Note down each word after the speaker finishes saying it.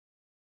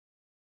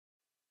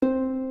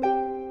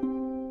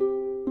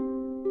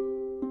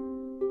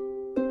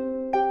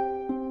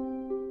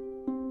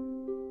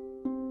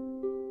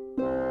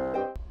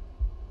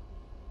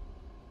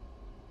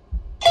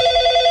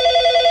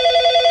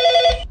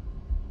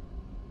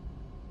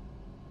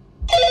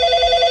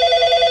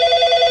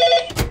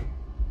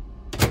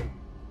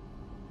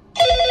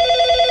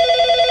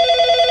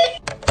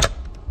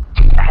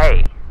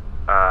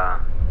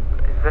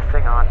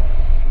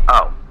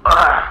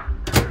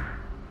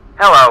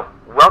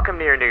welcome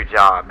to your new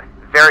job.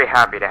 Very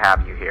happy to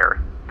have you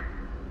here.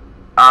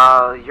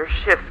 Your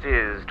shift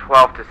is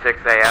 12 to 6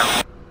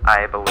 a.m.,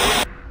 I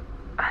believe.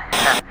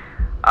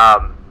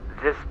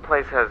 This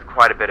place has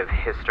quite a bit of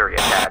history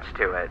attached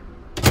to it.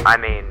 I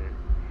mean,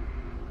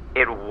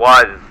 it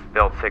was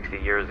built 60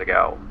 years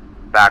ago,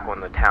 back when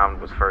the town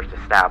was first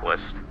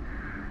established.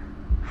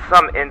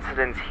 Some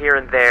incidents here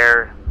and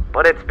there,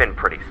 but it's been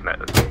pretty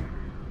smooth.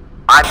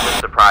 I'm just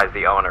surprised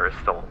the owner is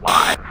still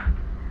alive.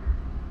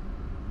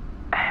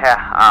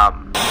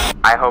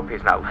 I hope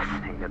he's not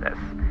listening to this.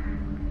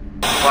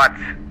 But,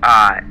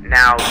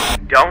 now,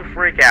 don't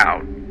freak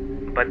out,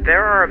 but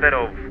there are a bit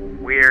of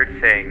weird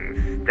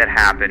things that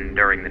happen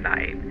during the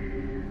night.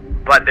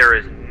 But there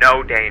is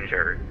no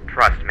danger,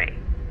 trust me.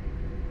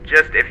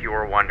 Just if you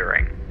were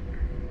wondering.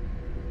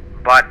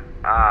 But,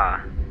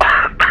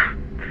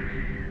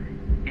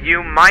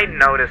 you might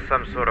notice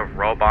some sort of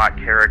robot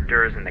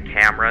characters in the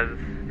cameras.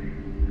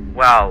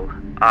 Well,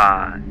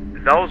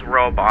 those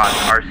robots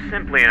are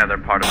simply another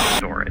part of the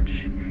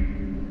storage.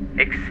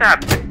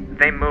 Except,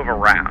 they move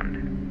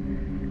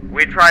around.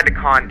 We tried to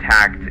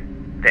contact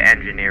the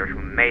engineer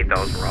who made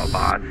those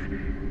robots,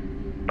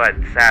 but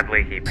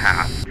sadly he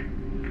passed.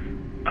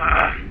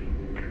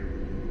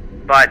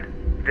 But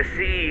the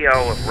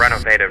CEO of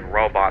Renovated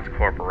Robots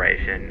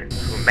Corporation,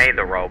 who made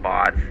the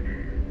robots,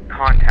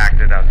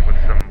 contacted us with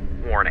some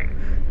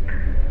warnings.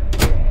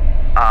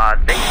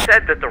 They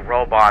said that the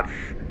robots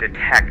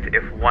detect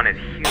if one is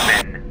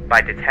human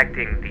by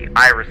detecting the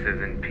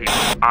irises in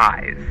people's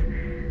eyes.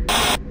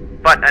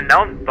 But a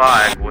known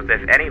bug was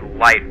if any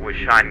light was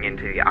shining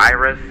into the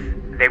iris,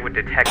 they would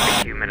detect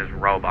the human as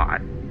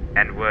robot,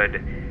 and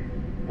would,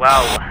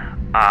 well,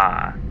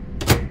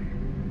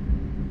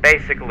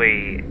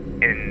 basically,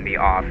 in the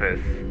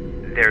office,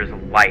 there's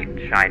light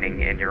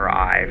shining in your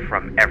eye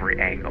from every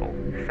angle,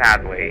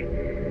 sadly.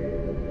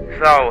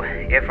 So,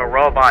 if a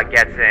robot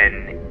gets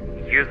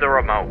in, use the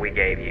remote we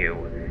gave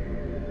you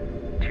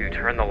to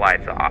turn the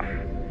lights off.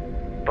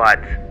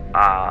 But,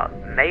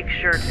 make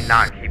sure to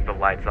not keep the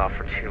lights off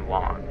for too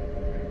long.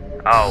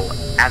 Oh,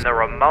 and the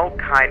remote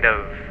kind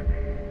of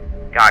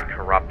got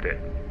corrupted,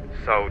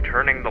 so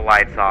turning the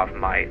lights off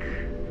might,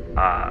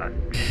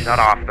 shut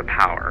off the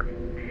power.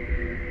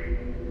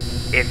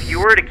 If you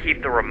were to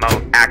keep the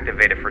remote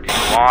activated for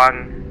too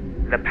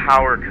long, the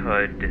power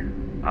could,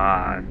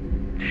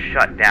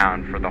 shut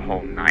down for the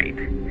whole night.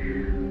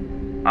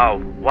 Oh,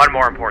 one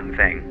more important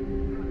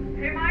thing.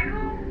 Hey,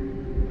 Michael?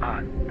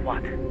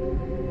 What?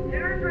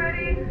 Dinner's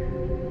ready.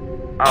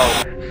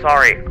 Oh,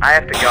 sorry, I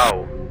have to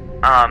go.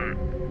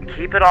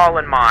 Keep it all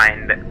in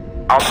mind.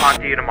 I'll talk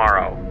to you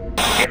tomorrow,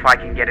 if I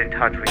can get in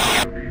touch with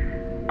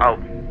you. Oh,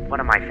 what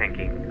am I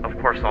thinking? Of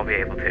course I'll be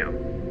able to.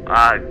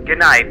 Good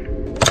night.